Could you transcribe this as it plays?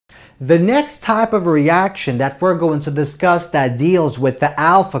The next type of reaction that we're going to discuss that deals with the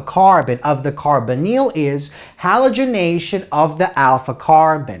alpha carbon of the carbonyl is halogenation of the alpha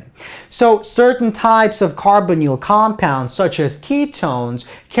carbon. So certain types of carbonyl compounds such as ketones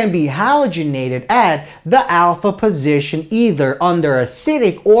can be halogenated at the alpha position either under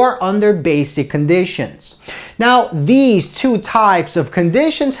acidic or under basic conditions. Now these two types of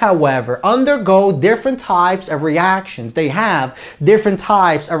conditions, however, undergo different types of reactions. They have different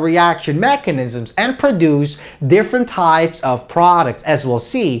types of reaction mechanisms and produce different types of products, as we'll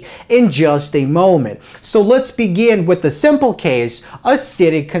see in just a moment. So let's begin with the simple case,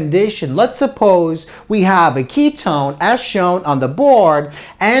 acidic condition. Let's suppose we have a ketone as shown on the board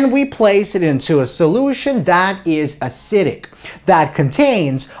and we place it into a solution that is acidic, that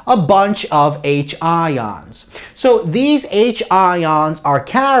contains a bunch of H ions. So these H ions are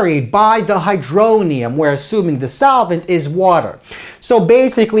carried by the hydronium. We're assuming the solvent is water. So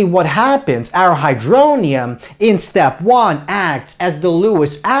basically what happens, our hydronium in step 1 acts as the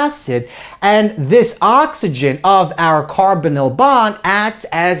Lewis acid, and this oxygen of our carbonyl bond acts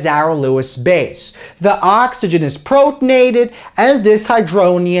as our Lewis base. The oxygen is protonated and this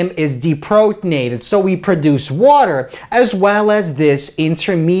hydronium is deprotonated. So we produce water as well as this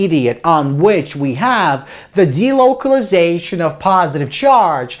intermediate on which we have the delocalization of positive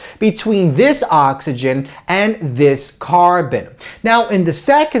charge between this oxygen and this carbon. Now in the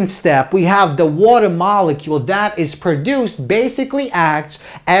second step, we have the water molecule that is produced, basically acts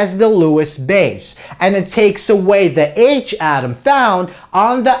as the Lewis base, and it takes away the H atom found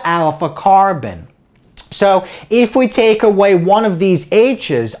on the alpha carbon. So if we take away one of these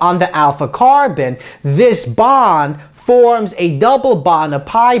H's on the alpha carbon, this bond forms a double bond, a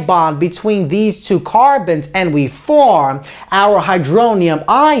pi bond between these two carbons, and we form our hydronium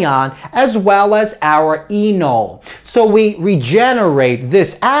ion as well as our enol. So we regenerate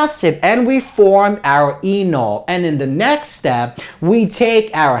this acid and we form our enol. And in the next step, we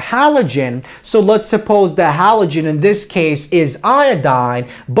take our halogen. So let's suppose the halogen in this case is iodine,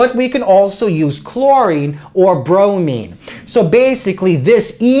 but we can also use chlorine or bromine. So basically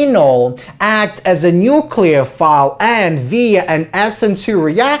this enol acts as a nucleophile, and via an SN2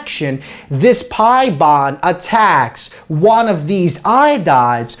 reaction, this pi bond attacks one of these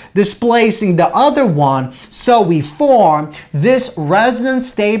iodides, displacing the other one, so we form this resonance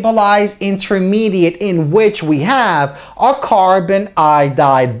stabilized intermediate in which we have a carbon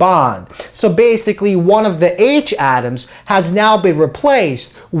iodide bond. So basically one of the H atoms has now been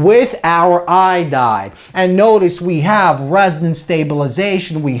replaced with our iodide. And notice we have resonance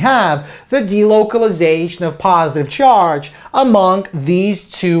stabilization, we have the delocalization of positive charge among these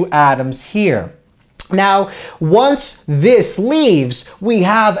two atoms here. Now, once this leaves, we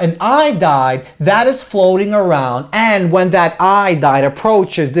have an iodide that is floating around, and when that iodide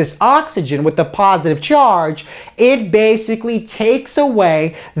approaches this oxygen with the positive charge, it basically takes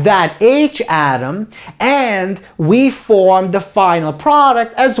away that H atom, and we form the final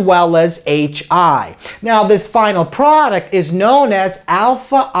product as well as HI. Now, this final product is known as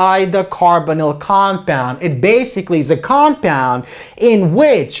alpha ida carbonyl compound. It basically is a compound in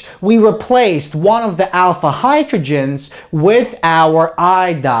which we replaced one of the alpha hydrogens with our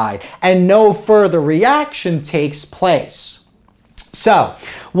iodide, and no further reaction takes place. So,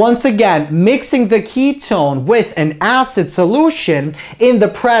 once again, mixing the ketone with an acid solution in the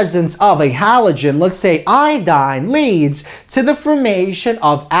presence of a halogen, let's say iodine, leads to the formation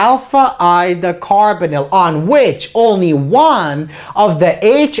of alpha ida carbonyl, on which only one of the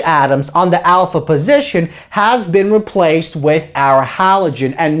H atoms on the alpha position has been replaced with our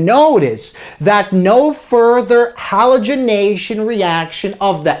halogen. And notice that no further halogenation reaction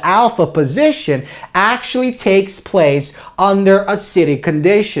of the alpha position actually takes place under acidic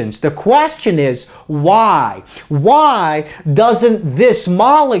conditions. The question is, why? Why doesn't this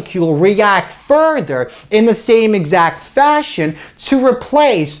molecule react further in the same exact fashion to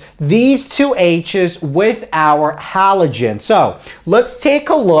replace these two H's with our halogen? So let's take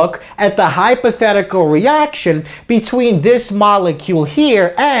a look at the hypothetical reaction between this molecule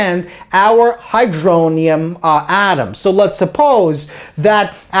here and our hydronium atom. So let's suppose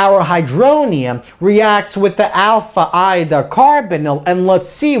that our hydronium reacts with the alpha ida carbonyl, and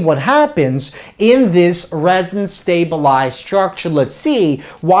let's see what happens in this resonance stabilized structure. Let's see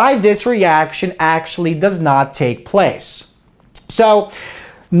why this reaction actually does not take place. So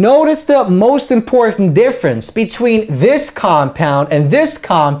notice the most important difference between this compound and this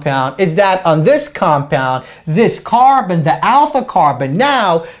compound is that on this compound, this carbon, the alpha carbon,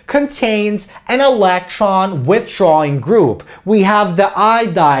 now contains an electron withdrawing group. We have the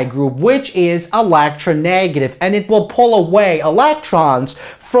iodide group, which is electronegative, and it will pull away electrons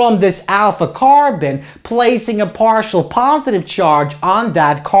from this alpha carbon, placing a partial positive charge on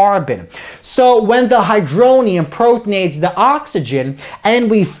that carbon. So when the hydronium protonates the oxygen and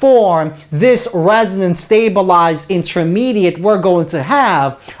we form this resonance stabilized intermediate, we're going to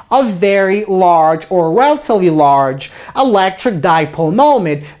have a very large or relatively large electric dipole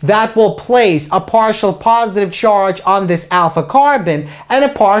moment that will place a partial positive charge on this alpha carbon and a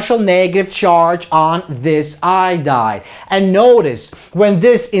partial negative charge on this iodide. And notice, when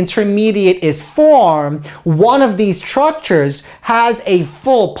this intermediate is formed, one of these structures has a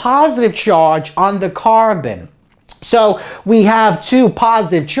full positive charge on the carbon. So we have two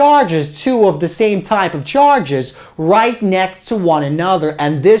positive charges, two of the same type of charges, right next to one another,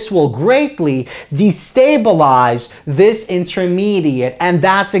 and this will greatly destabilize this intermediate, and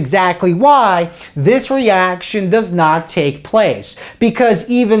that's exactly why this reaction does not take place. Because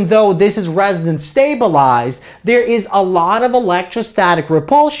even though this is resonance stabilized, there is a lot of electrostatic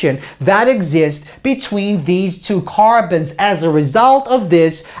repulsion that exists between these two carbons as a result of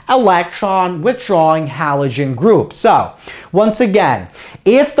this electron withdrawing halogen group. So, once again,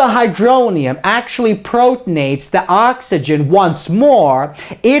 if the hydronium actually protonates the oxygen once more,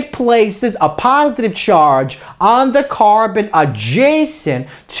 it places a positive charge on the carbon adjacent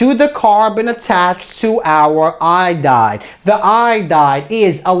to the carbon attached to our iodide. The iodide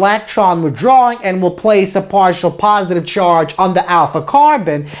is electron withdrawing and will place a partial positive charge on the alpha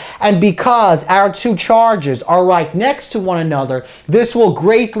carbon, and because our two charges are right next to one another, this will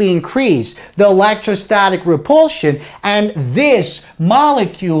greatly increase the electrostatic repulsion, and this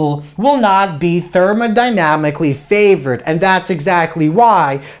molecule will not be thermodynamically favored. And that's exactly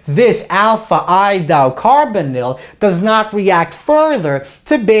why this alpha iodo carbonyl does not react further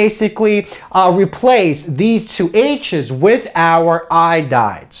to basically replace these two H's with our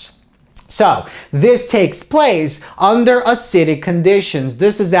iodides. So this takes place under acidic conditions.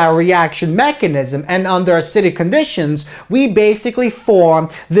 This is our reaction mechanism, and under acidic conditions, we basically form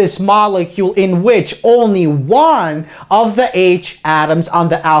this molecule in which only one of the H atoms on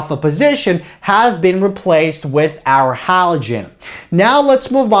the alpha position have been replaced with our halogen. Now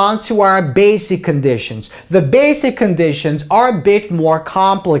let's move on to our basic conditions. The basic conditions are a bit more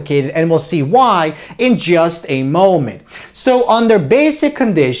complicated, and we'll see why in just a moment. So under basic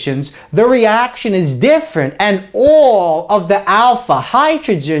conditions, the reaction is different, and all of the alpha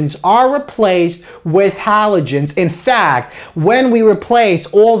hydrogens are replaced with halogens. In fact, when we replace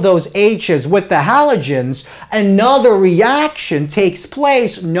all those H's with the halogens, another reaction takes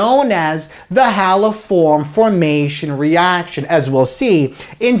place known as the haloform formation reaction, as we'll see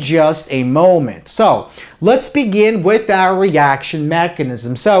in just a moment. So let's begin with our reaction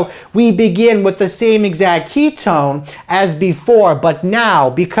mechanism. So we begin with the same exact ketone as before, but now,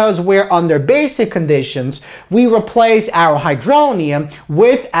 because we're under basic conditions, we replace our hydronium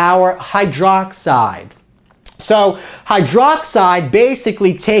with our hydroxide. So hydroxide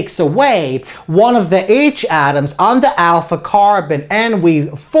basically takes away one of the H atoms on the alpha carbon, and we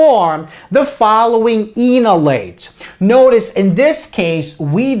form the following enolate. Notice in this case,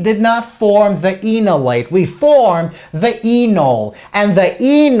 we did not form the enolate, we formed the enol, and the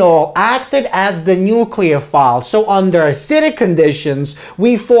enol acted as the nucleophile. So under acidic conditions,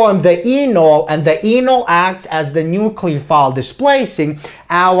 we form the enol, and the enol acts as the nucleophile, displacing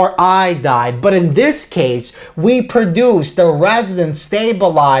our iodide. But in this case, we produce the resonance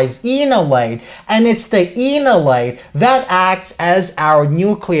stabilized enolate, and it's the enolate that acts as our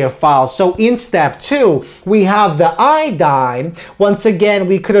nucleophile. So in step 2, we have the iodine. Once again,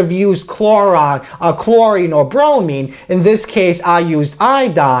 we could have used chlorine or bromine. In this case, I used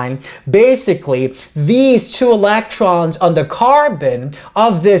iodine. Basically, these two electrons on the carbon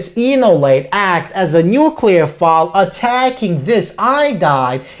of this enolate act as a nucleophile, attacking this iodine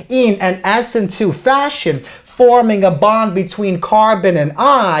in an SN2 fashion, forming a bond between carbon and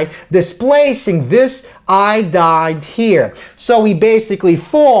I, displacing this iodide here. So we basically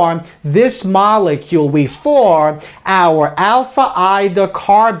form this molecule. We form our alpha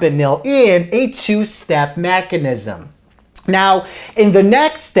iodo-carbonyl in a two-step mechanism. Now, in the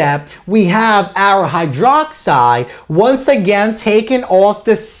next step, we have our hydroxide, once again taken off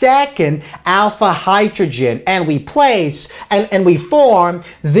the second alpha hydrogen, and we place and we form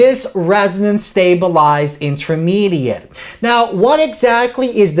this resonance stabilized intermediate. Now, what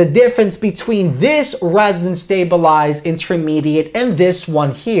exactly is the difference between this resonance stabilized intermediate and this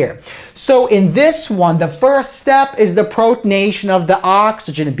one here? So in this one, the first step is the protonation of the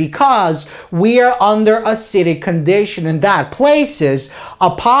oxygen, because we are under acidic condition, and that places a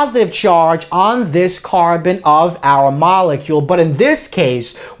positive charge on this carbon of our molecule. But in this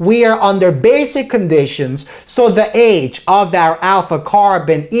case, we are under basic conditions, so the H of our alpha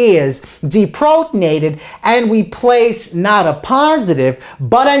carbon is deprotonated, and we place not a positive,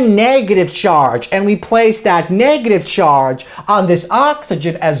 but a negative charge. And we place that negative charge on this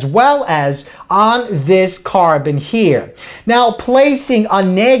oxygen as well as on this carbon here. Now, placing a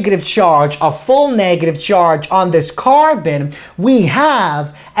negative charge, a full negative charge on this carbon, we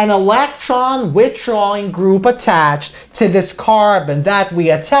have an electron withdrawing group attached to this carbon that we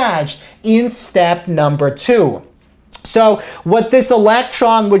attached in step number 2. So what this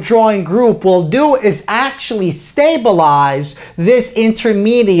electron withdrawing group will do is actually stabilize this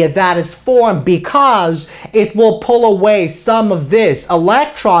intermediate that is formed, because it will pull away some of this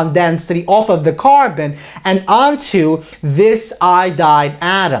electron density off of the carbon and onto this iodide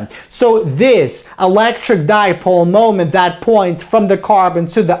atom. So this electric dipole moment that points from the carbon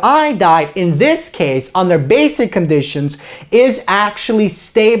to the iodide, in this case under basic conditions, is actually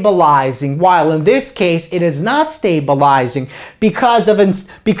stabilizing, while in this case it is not stabilizing because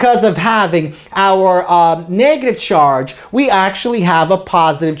of having our negative charge. We actually have a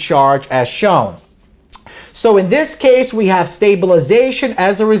positive charge as shown. So in this case, we have stabilization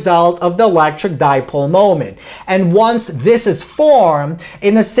as a result of the electric dipole moment. And once this is formed,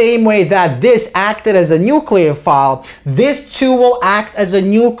 in the same way that this acted as a nucleophile, this too will act as a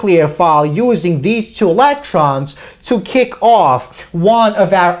nucleophile, using these two electrons to kick off one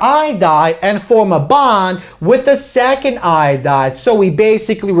of our iodide and form a bond with the second iodide. So we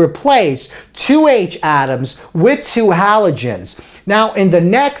basically replace two H atoms with two halogens. Now, in the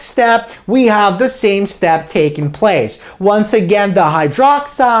next step, we have the same step taking place. Once again, the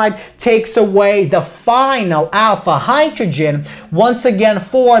hydroxide takes away the final alpha hydrogen, once again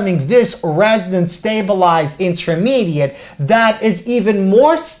forming this resonance stabilized intermediate that is even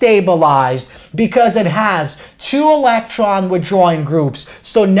more stabilized because it has two electron withdrawing groups.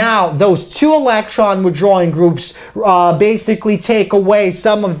 So now those two electron withdrawing groups basically take away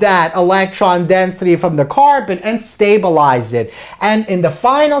some of that electron density from the carbon and stabilize it. And in the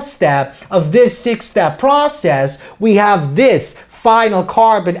final step of this 6-step process, we have this final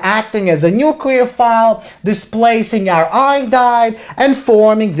carbon acting as a nucleophile, displacing our iodide and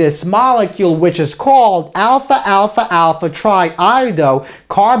forming this molecule, which is called alpha-alpha-alpha triiodo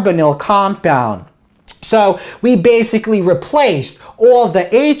carbonyl compound. So we basically replaced all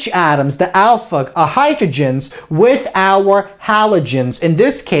the H atoms, the alpha hydrogens, with our halogens, in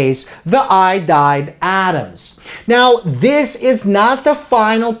this case, the iodide atoms. Now, this is not the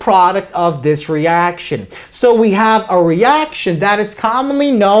final product of this reaction. So we have a reaction that is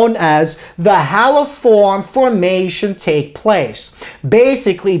commonly known as the haloform formation take place.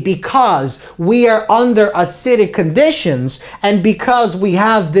 Basically, because we are under acidic conditions and because we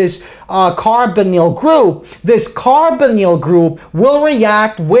have this carbonyl group, this carbonyl group will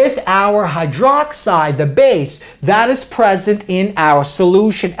react with our hydroxide, the base that is present in our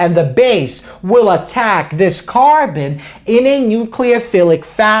solution, and the base will attack this carbon in a nucleophilic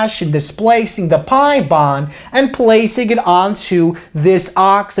fashion, displacing the pi bond and placing it onto this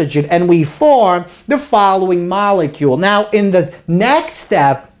oxygen, and we form the following molecule. Now, in the next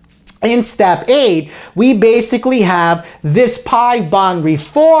step, in step 8, we basically have this pi bond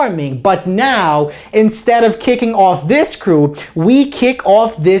reforming, but now instead of kicking off this group, we kick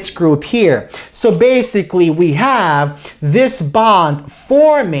off this group here. So basically we have this bond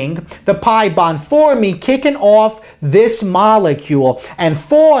forming, the pi bond forming, kicking off this molecule and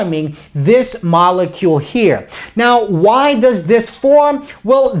forming this molecule here. Now, why does this form?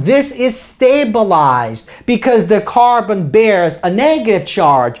 Well, this is stabilized because the carbon bears a negative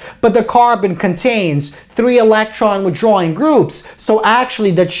charge, but the carbon contains 3 electron withdrawing groups. So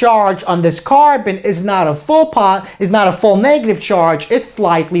actually the charge on this carbon is not a full negative charge, it's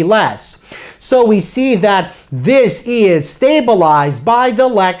slightly less. So we see that this is stabilized by the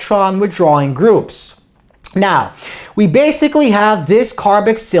electron withdrawing groups. Now, we basically have this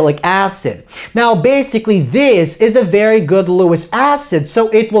carboxylic acid. Now, basically, this is a very good Lewis acid, so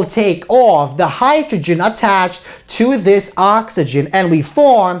it will take off the hydrogen attached to this oxygen, and we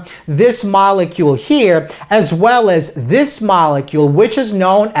form this molecule here, as well as this molecule, which is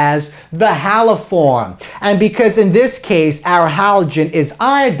known as the haloform. And because in this case, our halogen is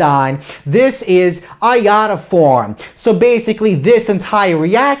iodine, this is iodoform. So basically, this entire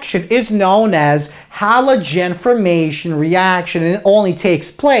reaction is known as halogen formation reaction, and it only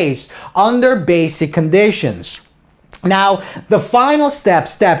takes place under basic conditions. Now, the final step,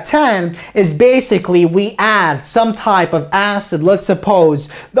 step 10, is basically we add some type of acid. Let's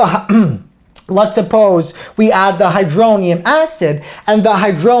suppose let's suppose we add the hydronium acid, and the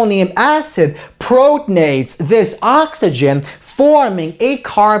hydronium acid protonates this oxygen, forming a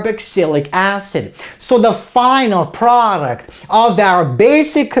carboxylic acid. So the final product of our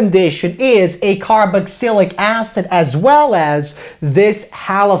basic condition is a carboxylic acid as well as this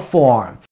haloform.